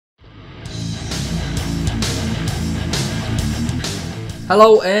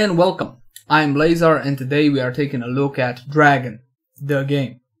Hello and welcome. I'm Laser and today we are taking a look at Dragon, the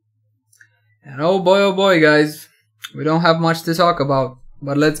game. And oh boy guys, we don't have much to talk about,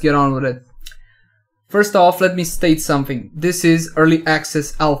 but let's get on with it. First off, let me state something. This is early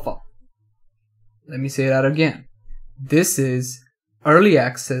access alpha. Let me say that again. This is early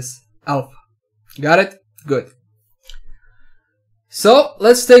access alpha. Got it? Good. So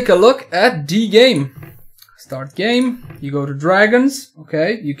let's take a look at the game. Start game, you go to dragons,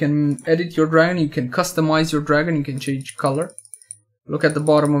 okay, you can edit your dragon, you can customize your dragon, you can change color. Look at the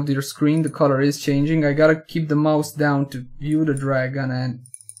bottom of your screen, the color is changing. I gotta keep the mouse down to view the dragon and,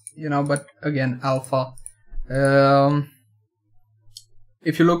 you know, but again, alpha.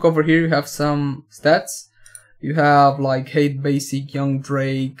 If you look over here, you have some stats. You have like height basic young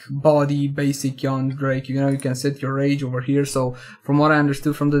Drake, body basic young Drake. You know, you can set your age over here. So from what I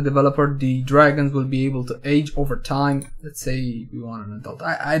understood from the developer, the dragons will be able to age over time. Let's say we want an adult.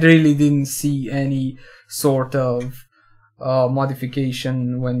 I really didn't see any sort of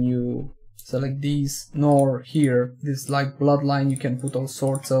modification when you select these, nor here. This like bloodline, you can put all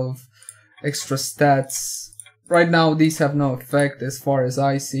sorts of extra stats. Right now these have no effect as far as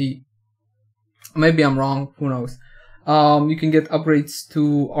I see. Maybe I'm wrong, who knows. You can get upgrades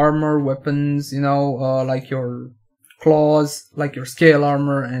to armor, weapons, you know, like your claws, like your scale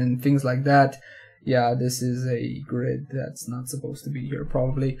armor and things like that. Yeah, this is a grid that's not supposed to be here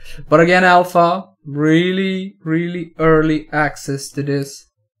probably. But again, alpha, really early access to this.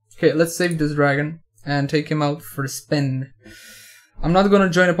 Okay, let's save this dragon and take him out for a spin. I'm not gonna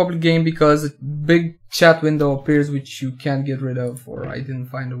join a public game because a big chat window appears which you can't get rid of, or I didn't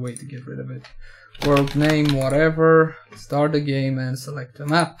find a way to get rid of it. World name, whatever. Start the game and select a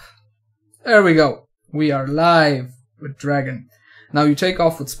map. There we go. We are live with Dragon. Now you take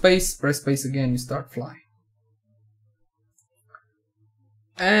off with space, press space again, you start flying.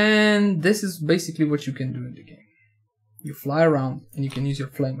 And this is basically what you can do in the game. You fly around and you can use your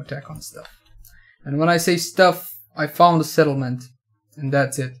flame attack on stuff. And when I say stuff, I found a settlement. And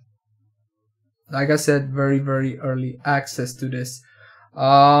that's it. Like I said, very early access to this.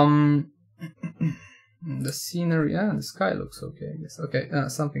 The scenery, yeah, the sky looks okay, I guess. Okay,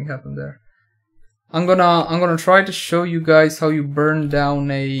 something happened there. I'm gonna try to show you guys how you burn down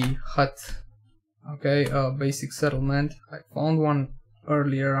a hut. Okay, basic settlement. I found one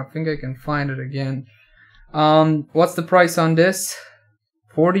earlier. I think I can find it again. What's the price on this?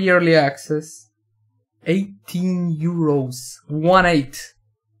 40 early access. 18 euros. 18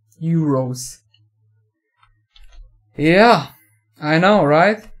 euros. Yeah, I know,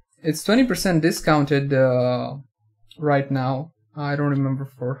 right? It's 20% discounted right now. I don't remember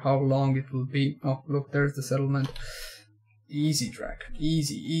for how long it will be. Oh, look, there's the settlement. Easy, dragon.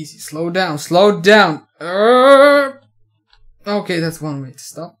 Easy. Slow down. Okay, that's one way to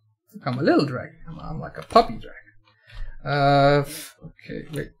stop. Look, I'm a little dragon. I'm like a puppy dragon. Okay,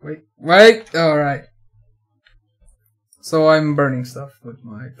 wait. Alright. So I'm burning stuff with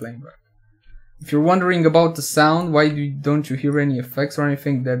my flame dragon. If you're wondering about the sound, why don't you hear any effects or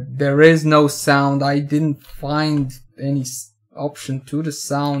anything, there is no sound. I didn't find any option to the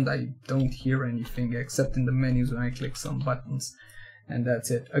sound. I don't hear anything except in the menus when I click some buttons. And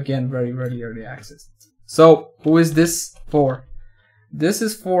that's it. Again, very early access. So, who is this for? This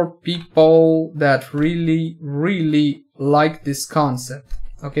is for people that really like this concept.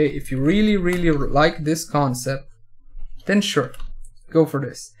 Okay, if you really like this concept, then sure, go for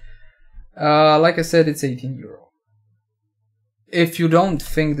this. Like I said, it's 18 euro. If you don't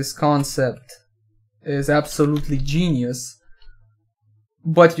think this concept is absolutely genius,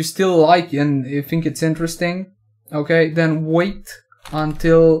 but you still like and you think it's interesting, okay, then wait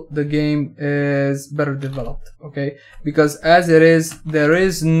until the game is better developed, okay? Because as it is,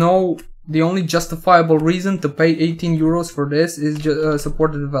 the only justifiable reason to pay 18 euros for this is just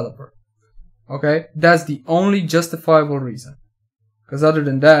support the developer, okay? That's the only justifiable reason. Because other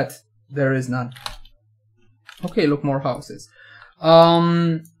than that, there is none. Okay, look, more houses.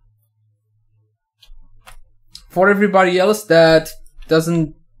 For everybody else that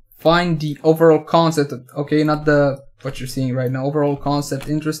doesn't find the overall concept, okay, not what you're seeing right now, overall concept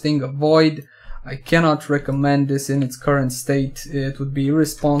interesting, avoid. I cannot recommend this in its current state. It would be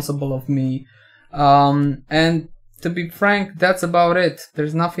irresponsible of me. And to be frank, that's about it.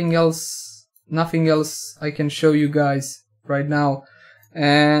 There's nothing else I can show you guys right now.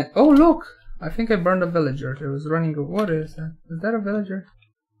 And oh look, I think I burned a villager. There was running. What is that? Is that a villager?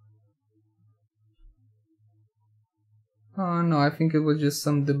 Oh no, I think it was just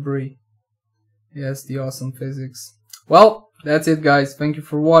some debris. Yes, the awesome physics. Well, that's it guys. Thank you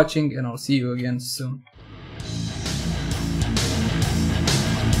for watching and I'll see you again soon.